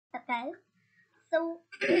guys. So,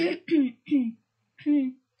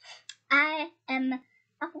 I am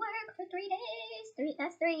off work for 3 days.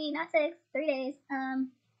 That's 3, not 6. 3 days.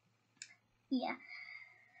 Yeah.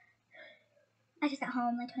 I just got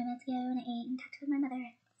home like 20 minutes ago and I ate and talked with my mother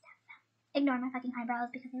and stuff. Ignore my fucking eyebrows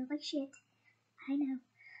because they look like shit. I know.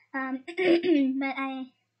 But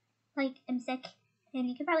I, like, am sick. And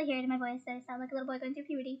you can probably hear it in my voice. I sound like a little boy going through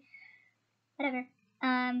puberty. Whatever.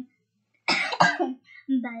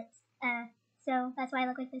 So that's why I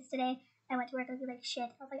look like this today. I went to work looking like shit.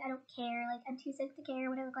 I was like, I don't care. Like, I'm too sick to care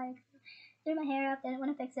what I look like. Threw my hair up. Didn't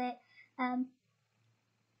want to fix it.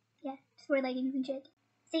 Yeah, just wore leggings and shit.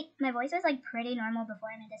 See, my voice was like pretty normal before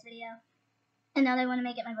I made this video. And now they want to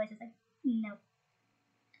make it my voice is like, no.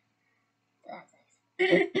 So that sucks.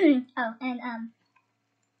 Oh, and I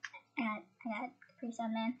got Capri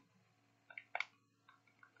Sun, man.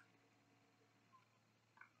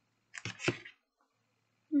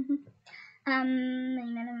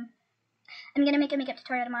 I'm gonna make a makeup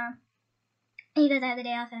tutorial tomorrow. Because I have the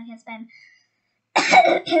day off and I can spend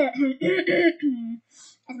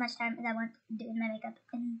as much time as I want doing my makeup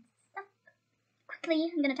and stuff.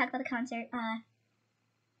 Quickly, I'm gonna talk about the concert.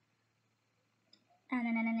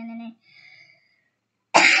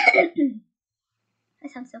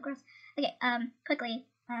 That sounds so gross. Okay, quickly,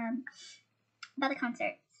 about the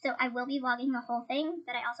concert. So I will be vlogging the whole thing,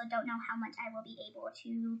 but I also don't know how much I will be able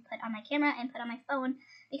to put on my camera and put on my phone,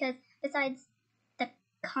 because besides the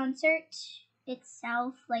concert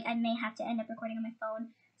itself, like, I may have to end up recording on my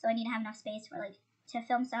phone, so I need to have enough space for, like, to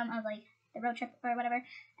film some of, like, the road trip or whatever,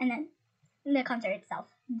 and then the concert itself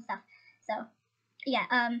and stuff. So, yeah,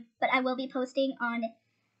 but I will be posting on,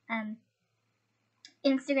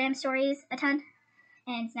 Instagram stories a ton,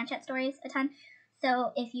 and Snapchat stories a ton.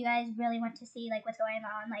 So if you guys really want to see, like, what's going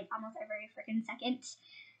on, like, almost every freaking second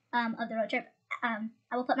of the road trip, I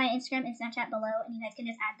will put my Instagram and Snapchat below, and you guys can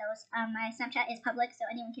just add those. My Snapchat is public, so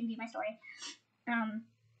anyone can view my story.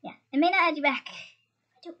 Yeah, it may not add you back.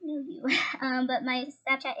 I don't know you. But my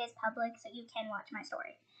Snapchat is public, so you can watch my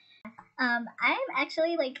story. I'm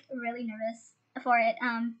actually, like, really nervous for it.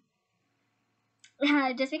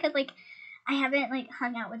 Just because, like, I haven't, like,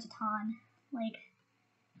 hung out with Jatan, like,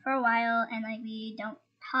 for a while, and, like, we don't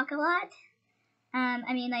talk a lot.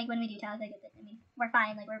 I mean, like, when we do talk, like, I mean, we're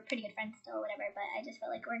fine, like, we're pretty good friends still, whatever, but I just feel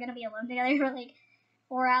like we're gonna be alone together for, like,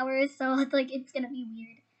 4 hours, so it's, like, it's gonna be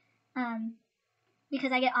weird,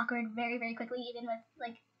 because I get awkward very, very quickly, even with,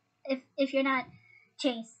 like, if you're not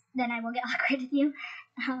Chase, then I will get awkward with you.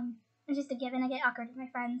 It's just a given. I get awkward with my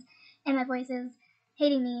friends, and my voice is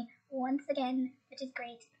hating me once again, which is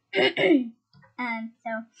great.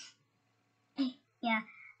 So, yeah,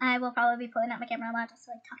 I will probably be pulling out my camera a lot just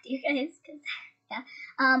to, like, talk to you guys, because, yeah.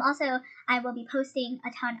 Also, I will be posting a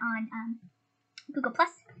ton on, Google+,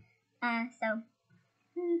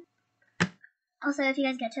 also, if you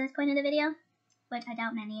guys get to this point of the video, which I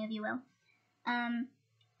doubt many of you will,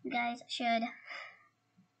 you guys should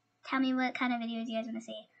tell me what kind of videos you guys want to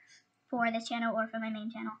see for this channel or for my main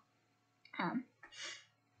channel.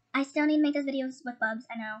 I still need to make those videos with Bubs,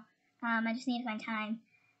 I know. I just need to find time,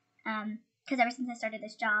 because ever since I started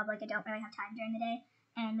this job, like, I don't really have time during the day,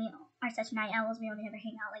 and we are such night owls, we only ever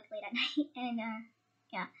hang out, like, late at night, and,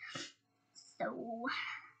 yeah. So,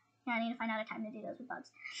 yeah, I need to find out a time to do those with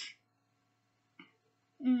Bubs.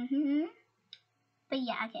 But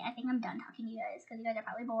yeah, okay, I think I'm done talking to you guys, because you guys are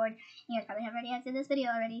probably bored. You guys probably have already answered this video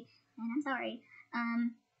already, and I'm sorry.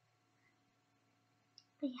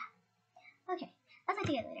 But yeah. Okay, I'll talk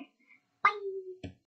to you guys later.